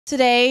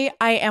Today,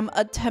 I am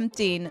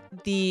attempting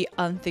the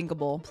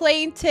unthinkable.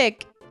 Playing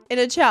Tick in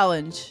a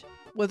challenge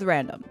with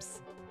randoms.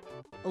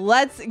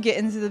 Let's get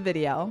into the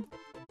video.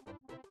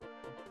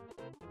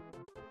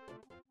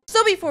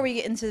 So before we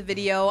get into the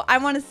video, I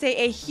want to say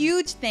a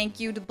huge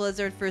thank you to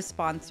Blizzard for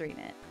sponsoring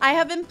it. I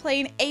have been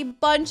playing a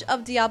bunch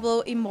of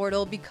Diablo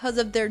Immortal because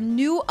of their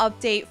new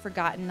update,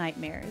 Forgotten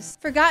Nightmares.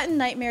 Forgotten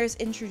Nightmares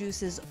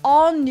introduces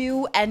all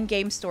new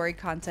endgame story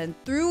content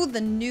through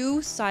the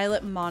new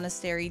Silent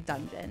Monastery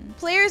dungeon.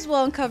 Players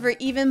will uncover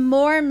even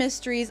more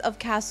mysteries of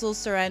Castle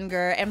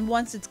Serenger, and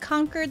once it's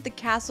conquered, the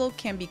castle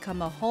can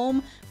become a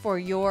home for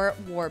your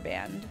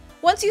warband.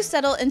 Once you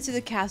settle into the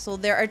castle,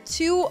 there are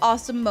two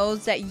awesome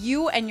modes that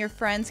you and your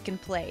friends can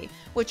play,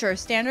 which are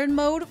standard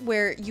mode,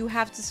 where you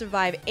have to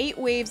survive 8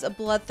 waves of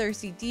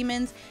bloodthirsty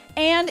demons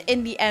and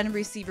in the end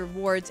receive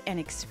rewards and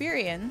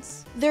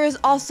experience. There is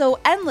also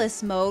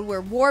endless mode,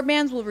 where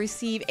warbands will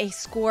receive a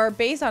score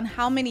based on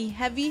how many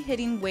heavy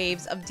hitting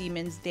waves of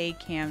demons they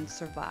can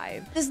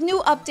survive. This new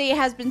update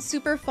has been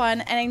super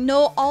fun, and I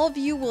know all of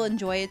you will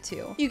enjoy it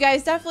too. You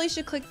guys definitely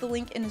should click the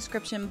link in the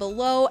description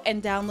below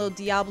and download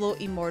Diablo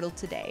Immortal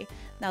today.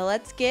 Now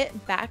let's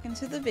get back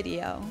into the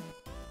video.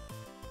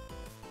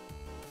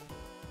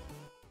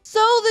 So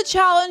the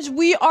challenge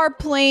we are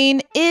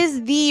playing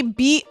is the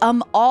Beat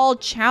 'em All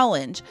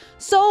challenge.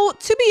 So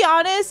to be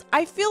honest,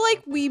 I feel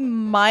like we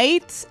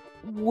might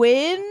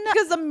win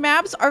because the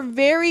maps are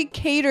very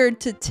catered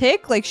to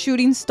Tick, like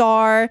Shooting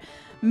Star.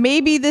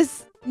 Maybe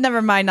this,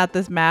 never mind, not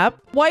this map.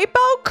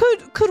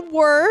 Wipeout could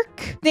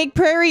work. Snake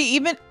Prairie,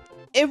 even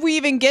if we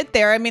even get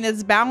there, I mean,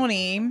 it's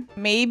bounty.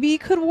 Maybe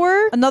could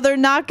work. Another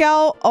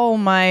knockout. Oh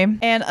my.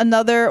 And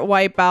another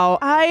wipeout.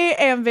 I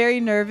am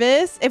very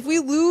nervous. If we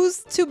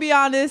lose, to be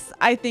honest,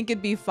 I think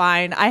it'd be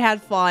fine. I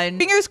had fun.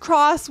 Fingers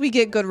crossed we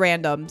get good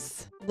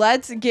randoms.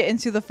 Let's get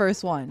into the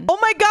first one. Oh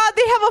my god,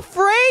 they have a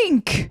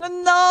Frank!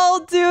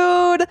 No,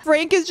 dude.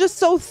 Frank is just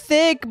so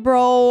thick,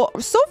 bro.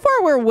 So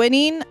far, we're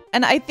winning,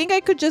 and I think I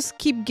could just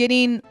keep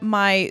getting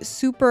my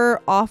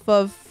super off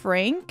of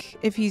Frank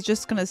if he's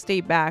just gonna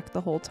stay back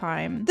the whole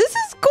time. This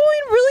is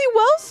going really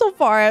well so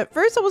far. At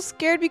first, I was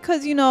scared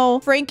because, you know,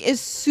 Frank is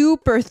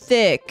super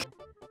thick.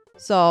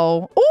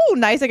 So, oh,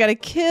 nice. I got a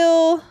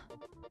kill.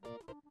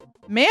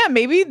 Man,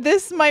 maybe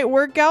this might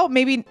work out.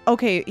 Maybe.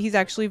 Okay, he's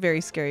actually very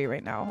scary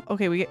right now.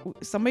 Okay,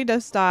 somebody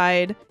just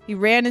died. He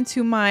ran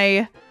into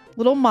my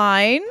little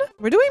mine.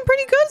 We're doing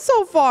pretty good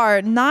so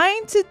far.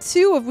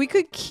 9-2. If we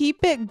could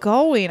keep it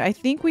going, I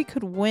think we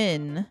could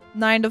win.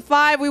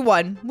 9-5. We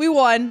won. We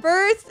won.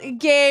 First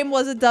game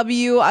was a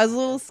W. I was a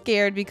little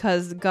scared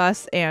because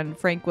Gus and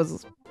Frank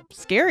was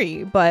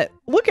scary, but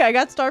look, I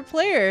got star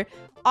player.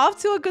 Off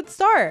to a good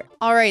start.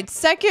 All right,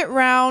 second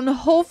round.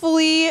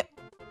 Hopefully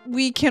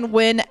we can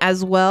win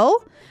as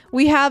well.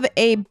 We have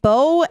a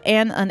bow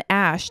and an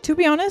ash. To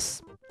be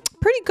honest,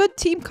 pretty good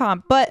team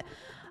comp, but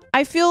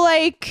I feel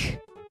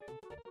like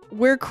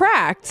we're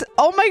cracked.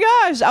 Oh my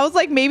gosh. I was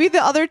like, maybe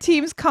the other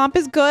team's comp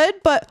is good,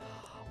 but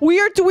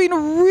we are doing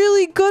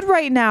really good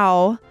right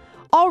now.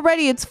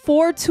 Already it's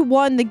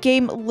 4-1. The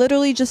game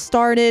literally just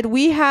started.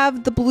 We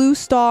have the blue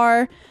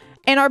star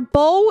and our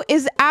bow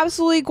is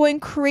absolutely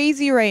going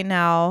crazy right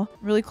now.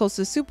 Really close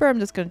to super. I'm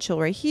just going to chill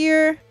right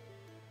here.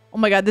 Oh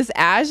my god, this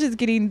Ash is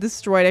getting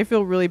destroyed. I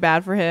feel really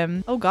bad for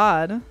him. Oh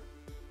god.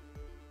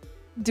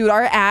 Dude,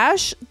 our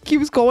Ash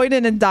keeps going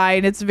in and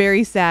dying. It's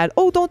very sad.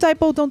 Oh, don't die,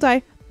 Bo. Don't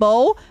die.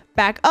 Bo,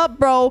 back up,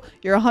 bro.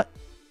 You're a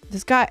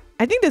this guy.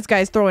 I think this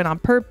guy's throwing on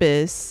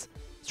purpose.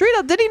 Straight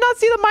up, did he not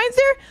see the mines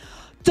there?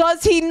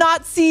 Does he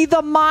not see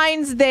the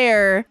mines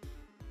there?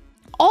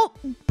 Oh,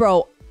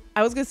 bro.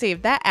 I was going to say,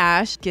 if that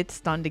Ash gets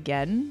stunned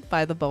again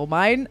by the bow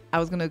mine, I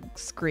was going to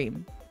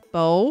scream.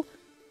 Bo.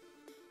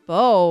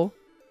 Bo.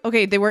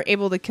 Okay, they were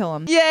able to kill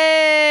him.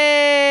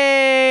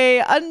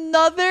 Yay!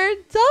 Another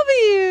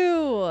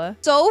W!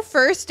 So,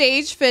 first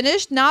stage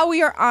finished. Now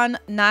we are on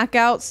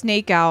Knockout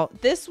Snake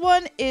Out. This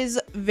one is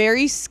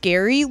very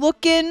scary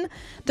looking.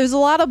 There's a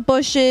lot of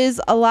bushes,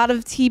 a lot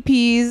of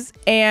TPs,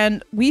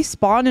 and we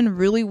spawn in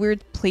really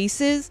weird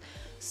places.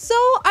 So,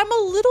 I'm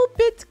a little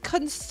bit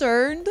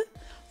concerned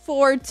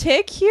for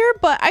Tick here,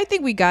 but I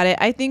think we got it.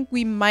 I think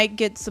we might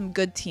get some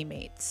good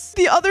teammates.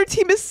 The other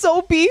team is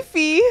so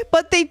beefy,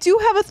 but they do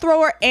have a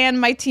thrower and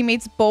my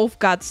teammates both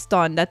got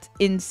stunned. That's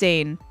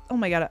insane. Oh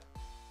my god.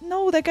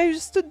 No, that guy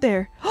just stood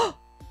there.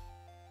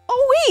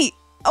 Oh wait.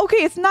 Okay,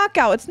 it's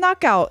knockout. It's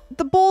knockout.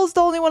 The bull is the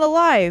only one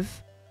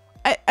alive.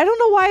 I don't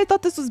know why I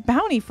thought this was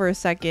bounty for a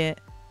second.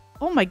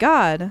 Oh my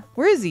god.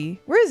 Where is he?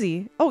 Where is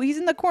he? Oh, he's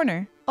in the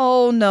corner.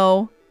 Oh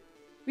no.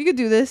 We could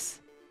do this.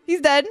 He's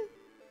dead.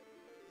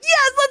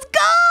 Yes, let's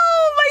go!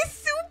 My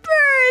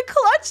super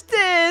clutched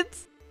it.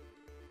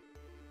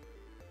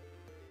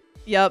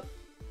 Yep.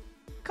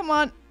 Come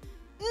on.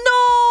 No!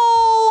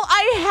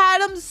 I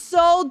had him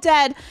so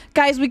dead.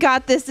 Guys, we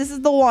got this. This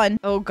is the one.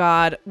 Oh,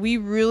 God. We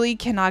really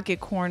cannot get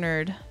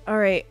cornered. All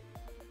right.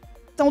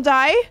 Don't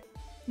die.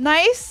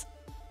 Nice.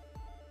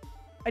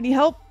 I need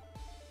help.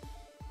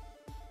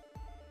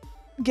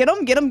 Get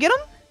him. Get him. Get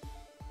him.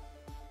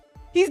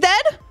 He's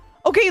dead.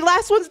 Okay,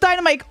 last one's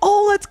Dynamite.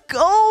 Oh, let's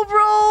go,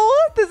 bro.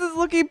 This is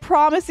looking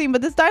promising,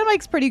 but this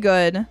Dynamite's pretty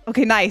good.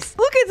 Okay, nice.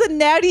 Look, it's a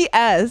natty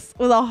S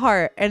with a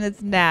heart, and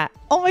it's Nat.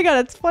 Oh my god,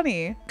 that's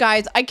funny.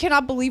 Guys, I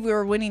cannot believe we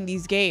were winning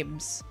these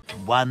games.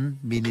 1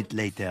 minute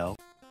later.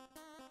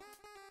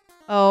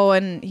 Oh,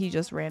 and he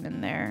just ran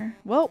in there.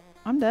 Well,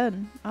 I'm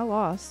dead. I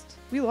lost.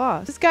 We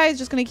lost. This guy is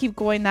just going to keep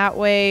going that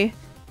way,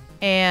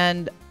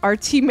 and our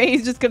teammate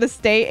is just going to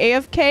stay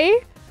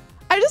AFK.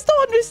 I just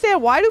don't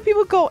understand. Why do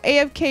people go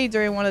AFK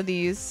during one of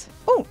these?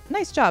 Oh,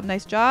 nice job.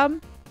 Nice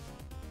job.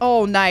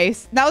 Oh,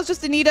 nice. That was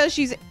just Anita.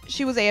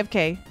 She was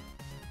AFK.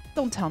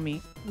 Don't tell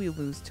me we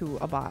lose to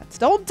a bot.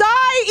 Don't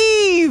die,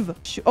 Eve.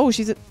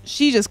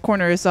 She just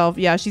cornered herself.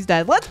 Yeah, she's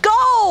dead. Let's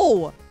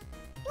go.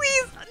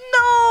 Please.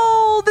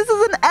 No, this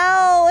is an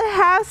L. It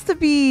has to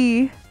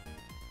be.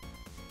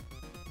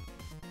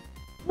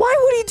 Why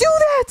would he do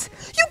that?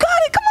 You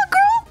got it. Come on,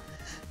 girl.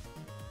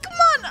 Come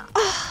on.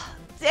 Ugh.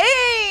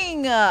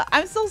 Dang,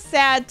 I'm so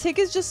sad. Tick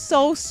is just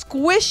so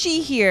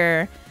squishy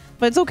here.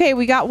 But it's okay.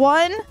 We got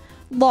one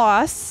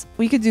loss.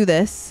 We could do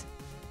this.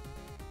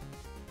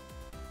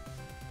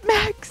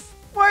 Max,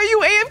 why are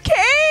you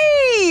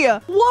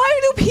AFK? Why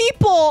do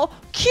people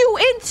queue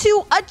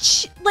into a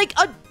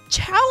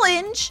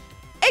challenge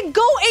and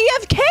go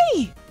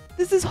AFK?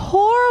 This is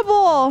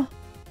horrible.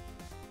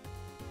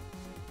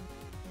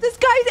 This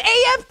guy's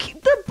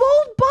AFK. They're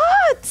both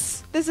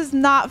bots. This is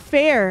not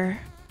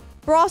fair.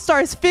 Brawl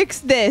Stars, fix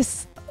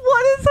this.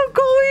 What is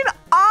going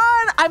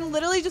on? I'm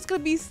literally just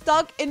gonna be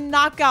stuck in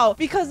knockout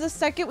because the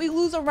second we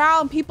lose a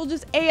round, people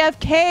just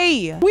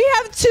AFK. We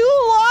have 2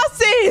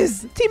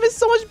 losses. Team is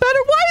so much better.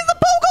 Why is the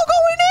Pogo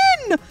going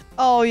in?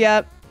 Oh,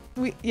 yeah.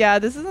 Yeah,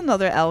 this is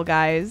another L,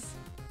 guys.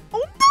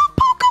 Oh, no,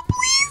 Pogo,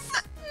 please.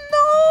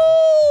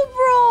 No,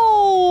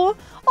 bro.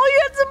 All you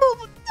have to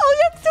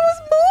do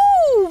is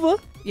move.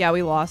 Yeah,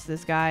 we lost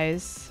this,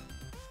 guys.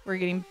 We're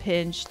getting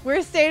pinched.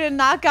 We're staying in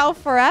knockout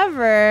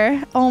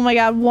forever. Oh my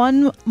god,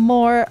 one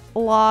more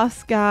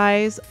loss,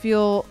 guys.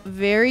 Feel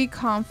very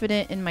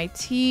confident in my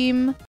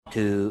team.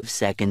 2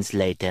 seconds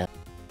later.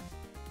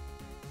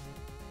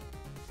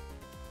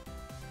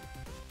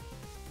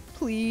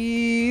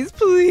 Please,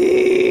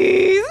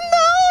 please.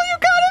 No, you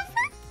gotta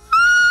fix.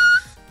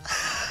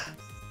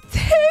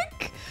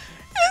 Tick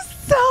is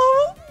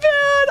so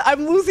bad.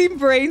 I'm losing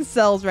brain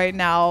cells right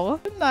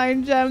now.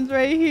 9 gems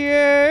right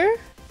here.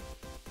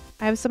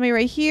 I have somebody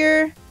right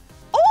here.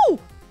 Oh!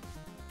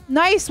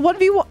 Nice.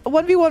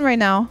 1v1 right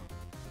now.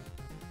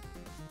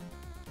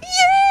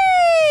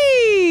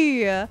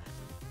 Yay!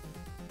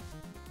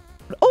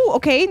 Oh,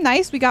 okay.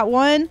 Nice. We got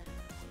one.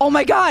 Oh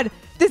my god.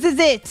 This is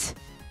it.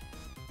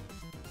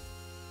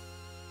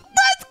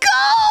 Let's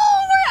go!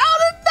 We're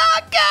out of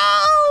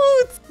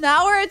knockouts!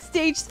 Now we're at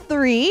stage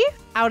 3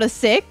 out of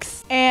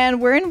 6.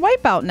 And we're in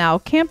Wipeout now.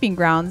 Camping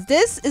grounds.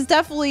 This is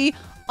definitely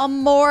a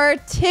more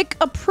tick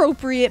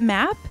appropriate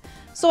map.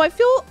 So I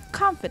feel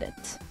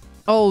confident.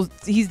 Oh,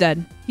 he's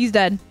dead. He's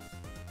dead.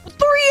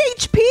 3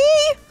 HP?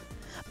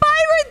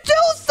 Byron, do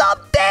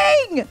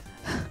something!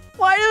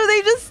 Why do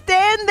they just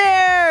stand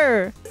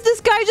there? This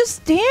guy just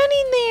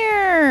standing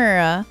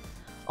there.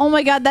 Oh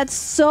my god,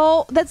 that's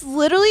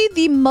literally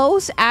the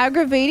most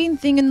aggravating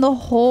thing in the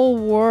whole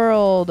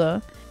world.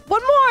 One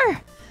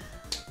more.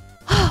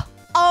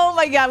 Oh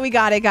my god, we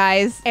got it,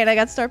 guys. And I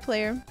got star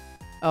player.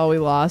 Oh, we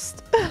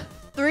lost.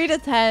 3 to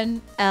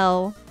 10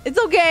 L. It's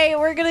okay.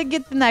 We're gonna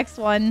get the next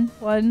one.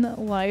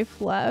 1 life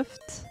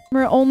left.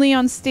 We're only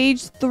on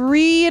stage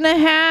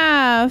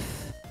 3.5.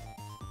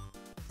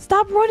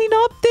 Stop running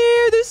up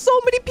there. There's so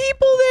many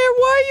people there.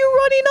 Why are you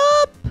running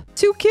up?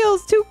 2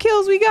 kills. 2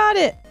 kills. We got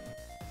it.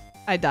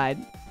 I died.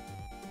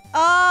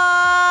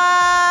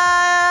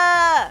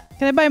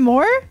 Can I buy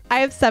more? I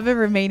have 7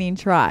 remaining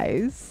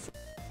tries.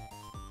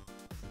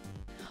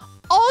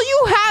 All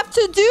you have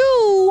to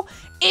do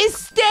is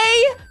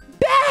stay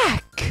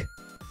back.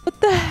 What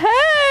the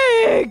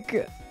heck?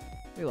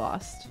 We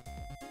lost.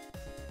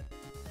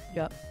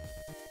 Yep.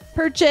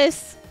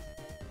 Purchase.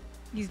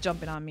 He's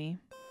jumping on me.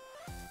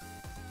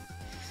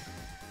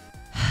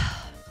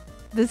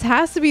 This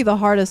has to be the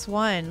hardest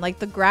one. Like,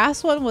 the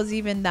grass one was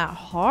even that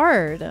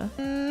hard.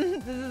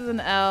 This is an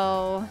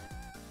L.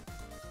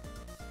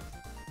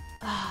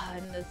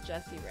 And this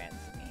Jessie ran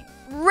to me.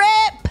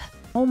 RIP!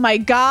 Oh my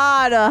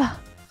god.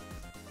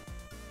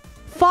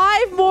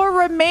 5 more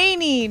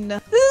remaining.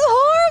 This is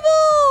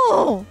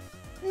horrible.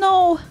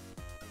 No.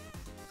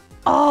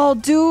 Oh,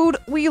 dude.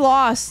 We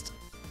lost.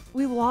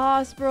 We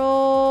lost,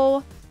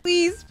 bro.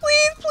 Please,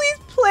 please, please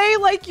play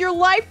like your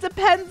life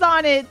depends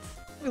on it.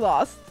 We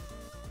lost.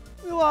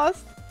 We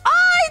lost.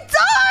 I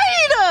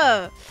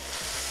died!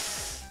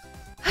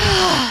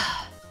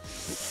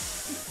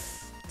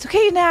 It's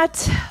okay,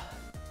 Nat.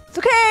 It's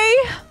okay.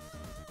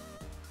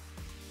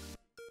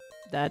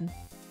 Dead.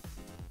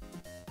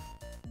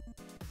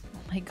 Oh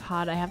my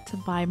god, I have to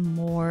buy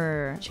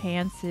more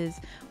chances.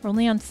 We're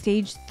only on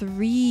stage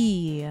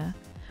 3.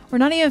 We're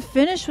not even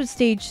finished with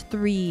stage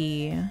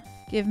 3.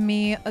 Give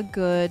me a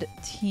good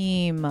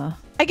team.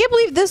 I can't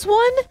believe this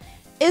one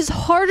is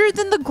harder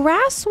than the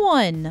grass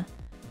one.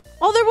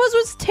 All there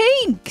was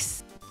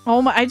tanks.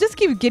 Oh my, I just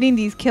keep getting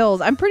these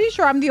kills. I'm pretty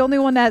sure I'm the only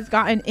one that has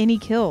gotten any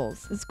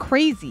kills. It's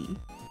crazy.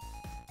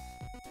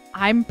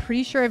 I'm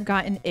pretty sure I've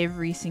gotten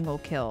every single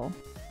kill.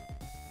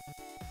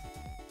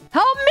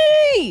 Help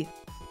me!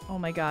 Oh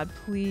my god,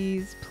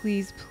 please,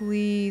 please,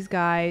 please,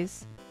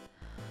 guys.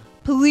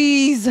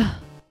 Please.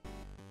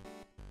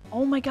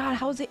 Oh my god,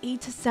 how is it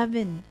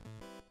 8-7?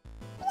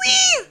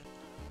 Please!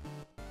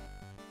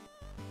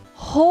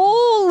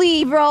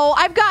 Holy, bro.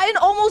 I've gotten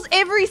almost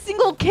every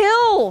single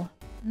kill.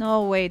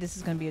 No way, this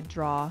is gonna be a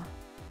draw.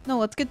 No,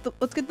 let's get the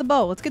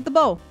bow. Let's get the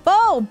bow.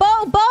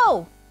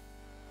 Bow!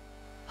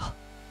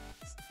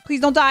 Please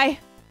don't die.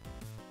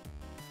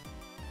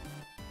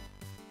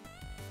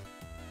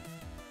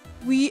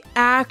 We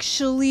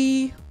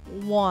actually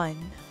won.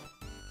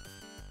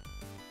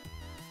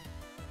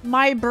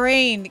 My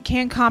brain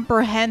can't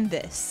comprehend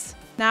this.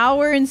 Now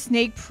we're in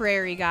Snake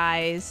Prairie,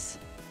 guys.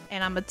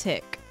 And I'm a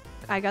tick.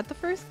 I got the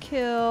first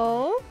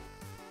kill.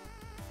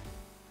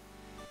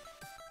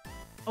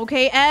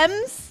 Okay,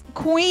 Ems.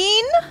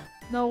 Queen.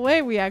 No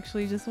way, we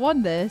actually just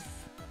won this.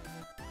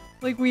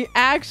 Like, we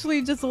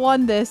actually just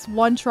won this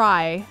one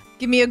try.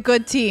 Give me a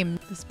good team.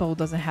 This bow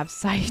doesn't have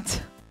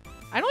sight.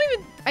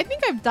 I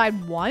think I've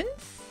died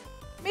once,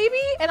 maybe?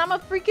 And I'm a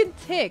freaking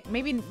tick.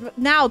 Maybe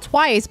now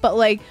twice, but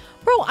like,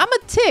 bro, I'm a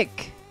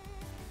tick.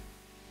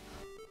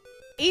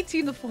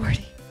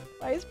 18-40.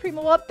 Why is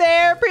Primo up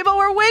there? Primo,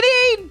 we're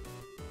winning!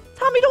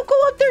 Tommy, don't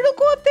go up there. Don't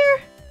go up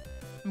there.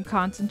 I'm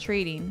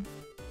concentrating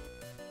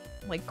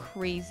like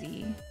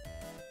crazy.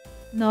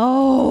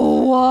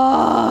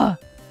 No.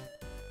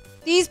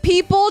 These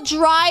people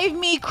drive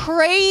me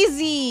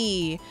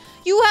crazy.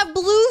 You have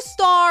blue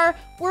star.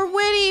 We're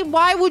winning.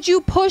 Why would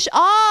you push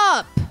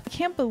up? I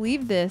can't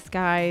believe this,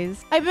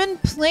 guys. I've been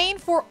playing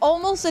for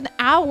almost an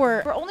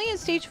hour. We're only in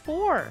stage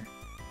 4.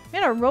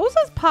 Man, our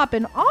Rosa's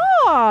popping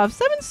off.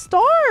 7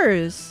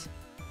 stars.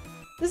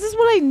 This is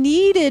what I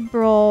needed,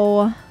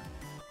 bro. I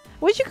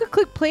wish you could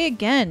click play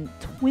again.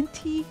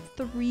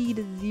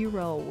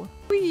 23-0.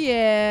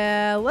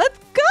 Yeah, let's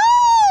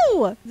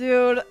go.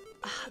 Dude,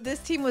 this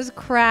team was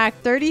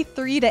cracked.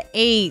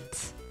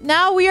 33-8.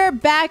 Now we are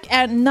back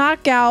at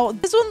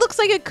knockout. This one looks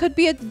like it could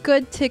be a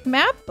good tick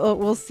map, but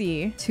we'll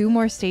see. 2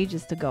 more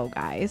stages to go,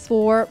 guys.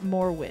 4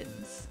 more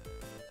wins.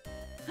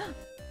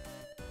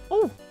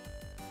 Oh.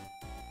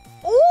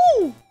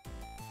 Oh.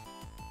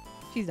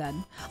 She's dead.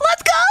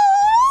 Let's go.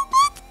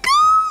 Let's go.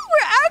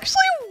 We're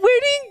actually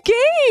winning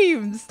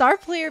games. Star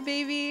player,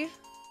 baby.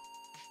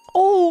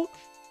 Oh,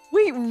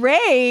 wait,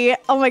 Ray.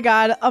 Oh my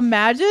God.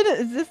 Imagine,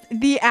 is this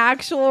the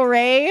actual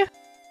Ray?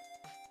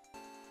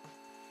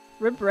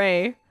 Rip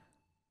Ray.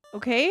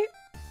 Okay.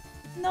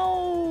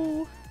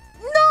 No.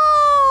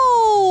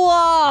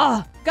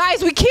 No!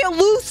 Guys, we can't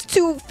lose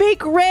to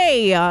fake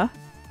Ray.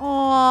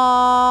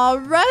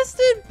 Aw, rest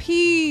in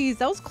peace.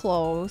 That was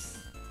close.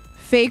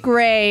 Fake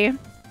Ray.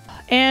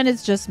 And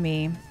it's just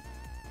me.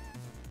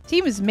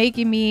 Team is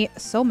making me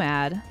so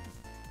mad.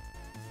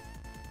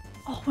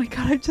 Oh my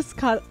God, I just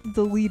got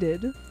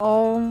deleted.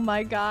 Oh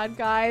my God,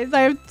 guys. I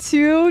have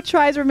 2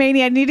 tries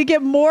remaining. I need to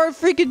get more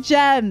freaking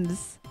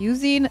gems.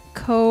 Using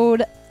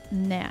code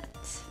NAT.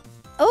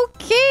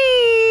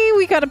 Okay,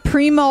 we got a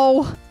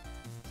Primo.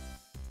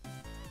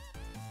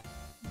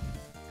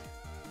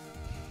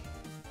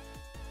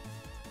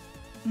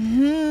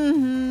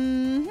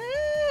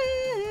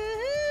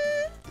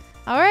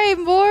 All right,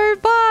 more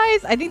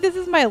buys. I think this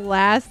is my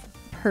last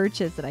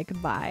purchase that I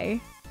could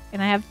buy.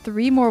 And I have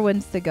 3 more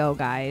wins to go,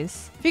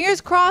 guys.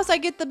 Fingers crossed I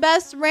get the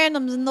best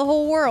randoms in the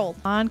whole world.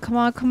 Come on, come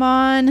on, come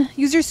on.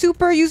 Use your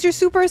super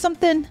or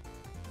something.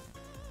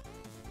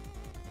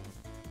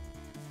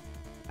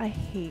 I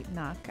hate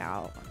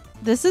knockout.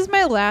 This is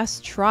my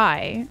last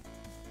try.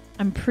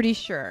 I'm pretty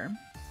sure.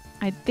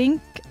 I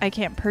think I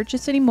can't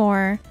purchase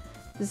anymore.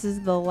 This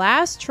is the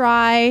last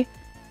try.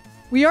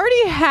 We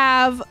already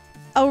have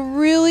a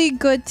really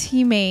good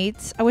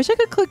teammate. I wish I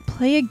could click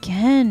play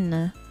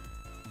again.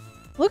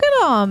 Look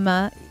at him.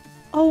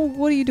 Oh,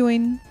 what are you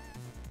doing?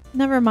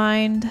 Never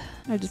mind.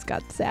 I just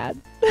got sad.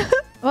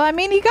 Well, I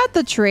mean, he got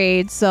the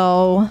trade,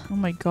 so... Oh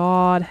my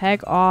God.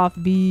 Heck off,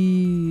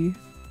 B.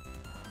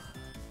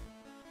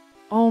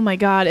 Oh my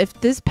God. If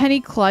this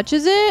Penny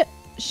clutches it,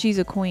 she's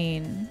a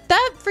queen.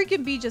 That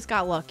freaking B just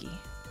got lucky.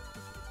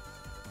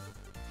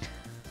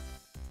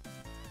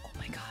 Oh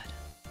my God.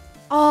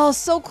 Oh,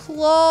 so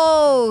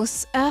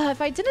close.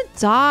 If I didn't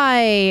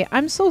die,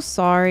 I'm so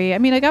sorry. I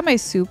mean, I got my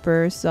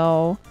super,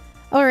 so...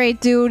 All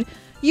right, dude.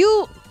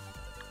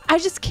 I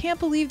just can't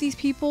believe these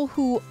people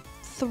who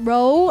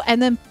throw and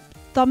then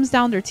thumbs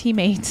down their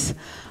teammates.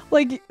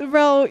 Like,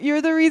 bro,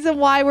 you're the reason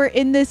why we're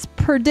in this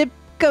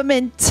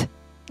predicament.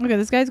 Okay,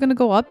 this guy's gonna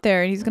go up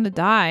there and he's gonna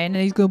die and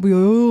then he's gonna be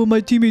like, oh, my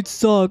teammates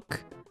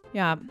suck.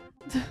 Yeah.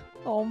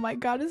 Oh my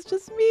God, it's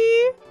just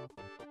me.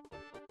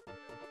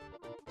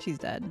 She's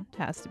dead.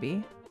 Has to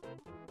be.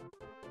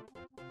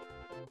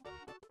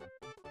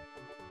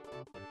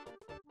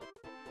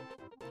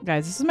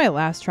 Guys, this is my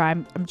last try.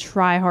 I'm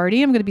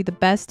try-hardy. I'm gonna be the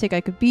best tick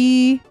I could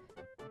be.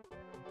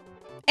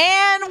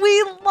 And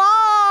we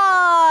lost!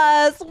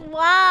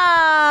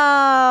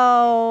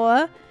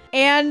 Wow.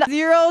 And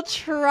 0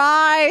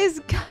 tries.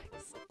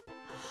 Guys,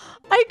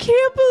 I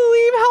can't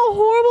believe how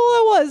horrible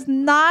it was.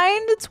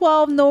 9 to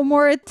 12, no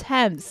more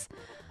attempts.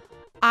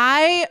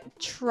 I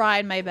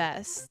tried my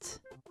best.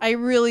 I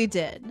really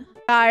did.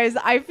 Guys,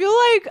 I feel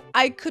like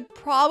I could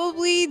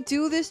probably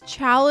do this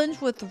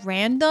challenge with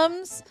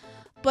randoms,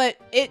 but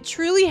it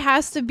truly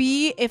has to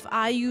be if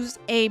I use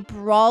a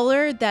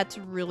brawler that's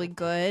really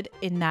good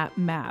in that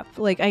map.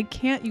 Like, I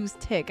can't use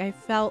Tick. I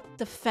felt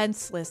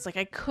defenseless. Like,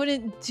 I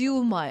couldn't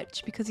do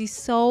much because he's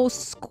so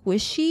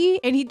squishy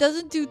and he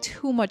doesn't do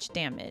too much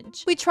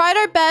damage. We tried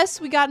our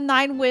best. We got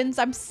 9 wins.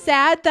 I'm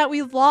sad that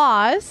we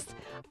lost.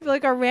 I feel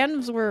like our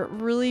randoms were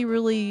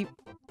really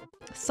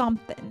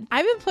something.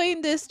 I've been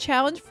playing this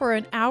challenge for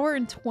 1 hour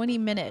and 20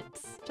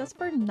 minutes just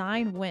for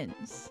 9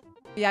 wins.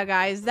 Yeah,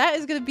 guys, that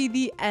is gonna be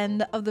the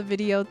end of the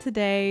video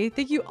today.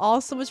 Thank you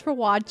all so much for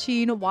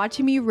watching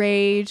me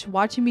rage,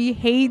 watching me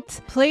hate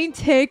playing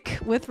Tick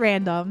with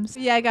randoms.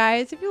 Yeah,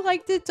 guys, if you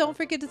liked it, don't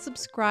forget to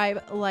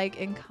subscribe,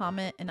 like, and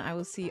comment, and I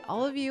will see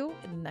all of you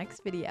in the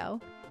next video.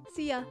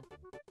 See ya.